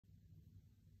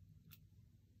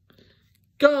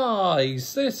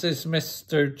Guys, this is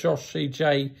Mr. Joshy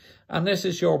J, and this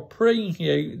is your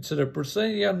preview to the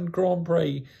Brazilian Grand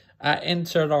Prix at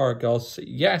Interlagos.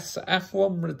 Yes,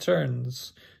 F1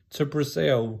 returns to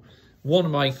Brazil. One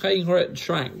of my favourite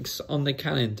tracks on the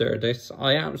calendar.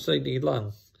 I absolutely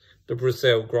love the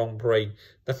Brazil Grand Prix.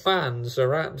 The fans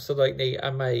are absolutely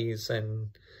amazing.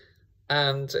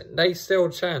 And they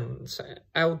still chant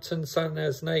Ayrton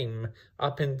Senna's name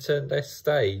up until this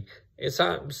day. It's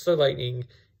absolutely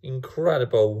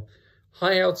incredible.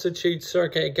 High altitude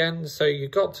circuit again, so you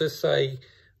got to say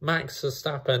Max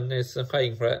Verstappen is the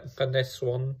favourite for this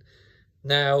one.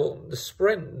 Now, the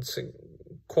sprint,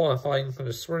 qualifying for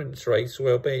the sprint race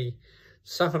will be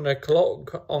 7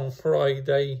 o'clock on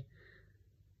Friday.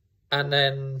 And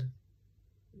then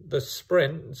the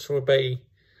sprint will be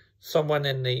someone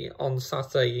on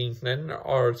Saturday evening,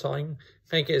 our time. I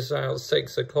think it's about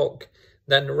 6 o'clock.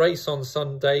 Then the race on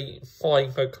Sunday,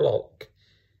 5 o'clock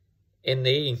in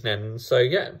the evening. So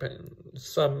yeah,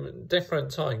 some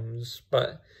different times.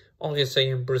 But obviously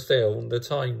in Brazil, the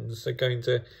times are going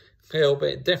to feel a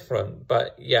bit different.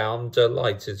 But yeah, I'm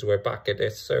delighted we're back at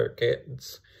this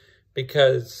circuit,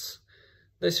 because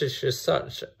this is just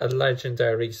such a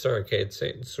legendary circuit.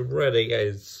 It really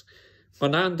is.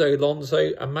 Fernando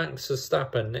Alonso and Max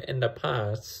Verstappen in the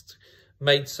past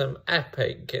made some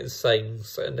epic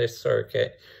things in this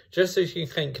circuit. Just as you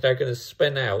think they're going to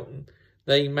spin out,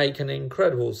 they make an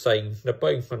incredible save, the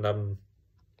both of them.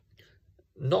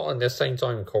 Not at the same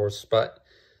time, of course, but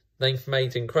they've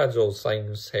made incredible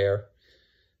saves here.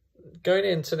 Going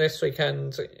into this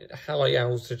weekend, high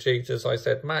altitude, as I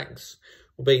said, Max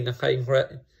will be the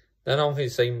favourite. Then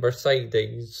obviously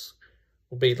Mercedes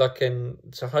will be looking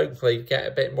to hopefully get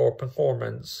a bit more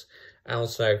performance out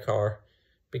of their car,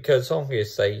 because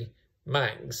obviously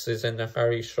Max is in a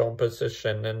very strong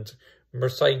position and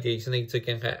Mercedes need to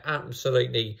give it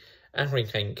absolutely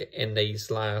everything in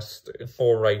these last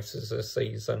 4 races this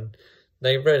season.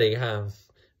 They really have.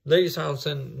 Lewis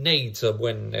Hamilton needs a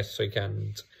win this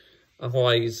weekend.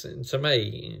 Otherwise, to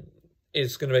me,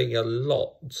 it's going to be a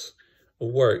lot of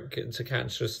work to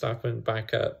catch Verstappen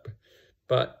back up.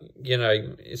 But, you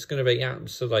know, it's going to be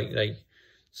absolutely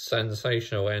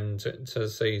sensational end to the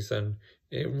season.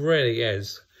 It really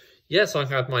is. Yes, I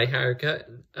had my haircut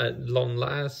at long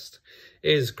last.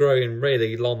 It is growing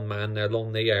really long, man,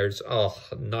 along the ears. Oh,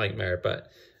 nightmare. But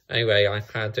anyway,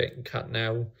 I've had it cut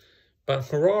now. But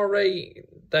Ferrari,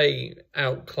 they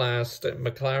outclassed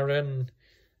McLaren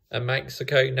at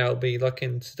Mexico. Now be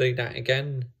looking to do that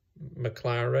again.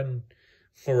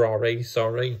 Ferrari,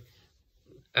 sorry.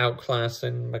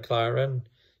 Outclassing McLaren,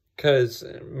 because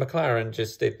McLaren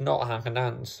just did not have an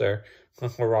answer for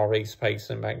Ferrari's pace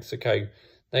in Mexico.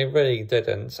 They really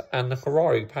didn't, and the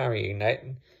Ferrari power unit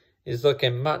is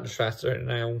looking much better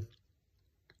now.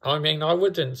 I mean, I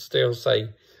wouldn't still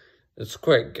say as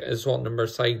quick as what the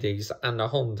Mercedes and the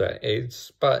Honda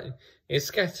is, but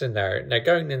it's getting there. They're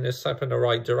going in a step in the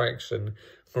right direction,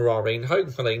 Ferrari, and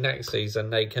hopefully next season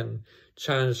they can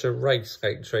challenge the race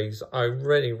victories. I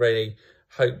really, really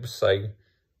hope so.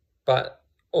 But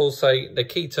also,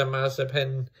 Nikita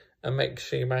Mazepin and Mick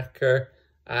Schumacher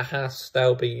at Haas,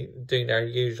 they'll be doing their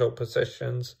usual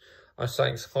positions. I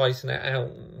think spicing it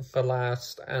out for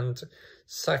last and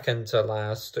second to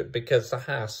last, because the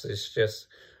Haas is just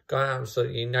got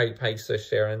absolutely no pace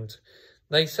this year. And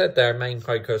they said their main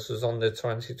focus was on the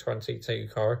 2022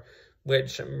 car,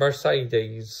 which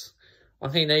Mercedes, I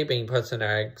think they've been putting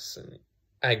their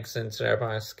eggs into their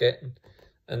basket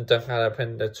and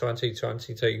developing the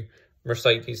 2022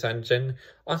 Mercedes engine.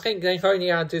 I think they've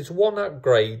only added 1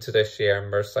 upgrade this year in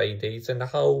Mercedes in the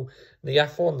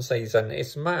F1 season.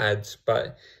 It's mad,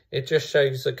 but it just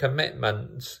shows the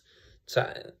commitment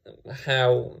to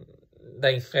how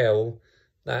they feel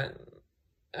that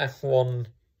F1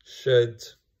 should...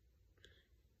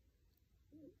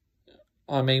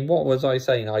 I mean, what was I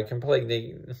saying? I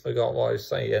completely forgot what I was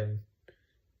saying.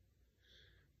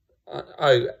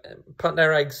 Oh, put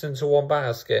their eggs into one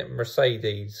basket,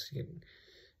 Mercedes.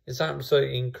 It's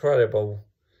absolutely incredible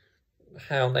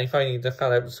how they've only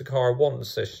developed the car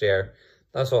once this year.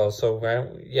 That's what I was talking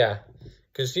about, yeah.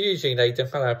 Because usually they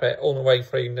develop it all the way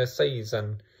through the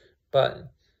season.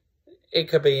 But it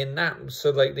could be an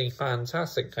absolutely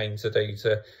fantastic thing to do,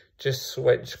 to just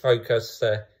switch focus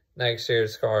to next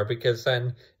year's car, because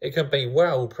then it can be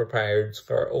well prepared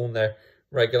for all the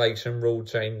regulation rule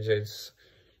changes.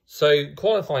 So,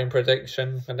 qualifying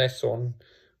prediction for this one.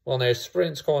 Well, there's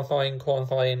sprint qualifying,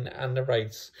 and the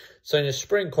race. So, in the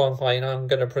sprint qualifying, I'm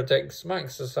going to predict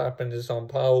Max Verstappen is on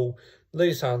pole,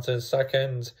 Lewis Hamilton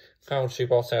second, Valtteri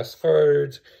Bottas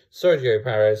third, Sergio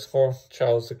Perez fourth,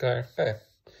 Charles Leclerc fifth.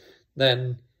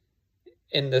 Then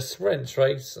in the sprint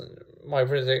race, my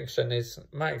prediction is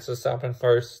Max Verstappen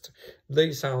first,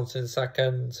 Lewis Hamilton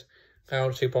second,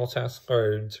 Valtteri Bottas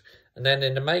third. And then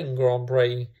in the main Grand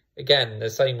Prix, again, the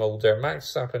same order,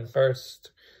 Max Verstappen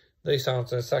first, Lewis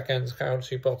Hamilton second,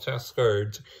 Valtteri Bottas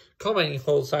third. Comment your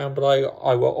thoughts down below,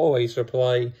 I will always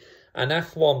reply. And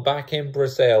F1 back in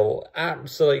Brazil,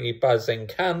 absolutely buzzing,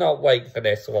 cannot wait for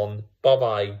this one.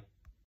 Bye-bye.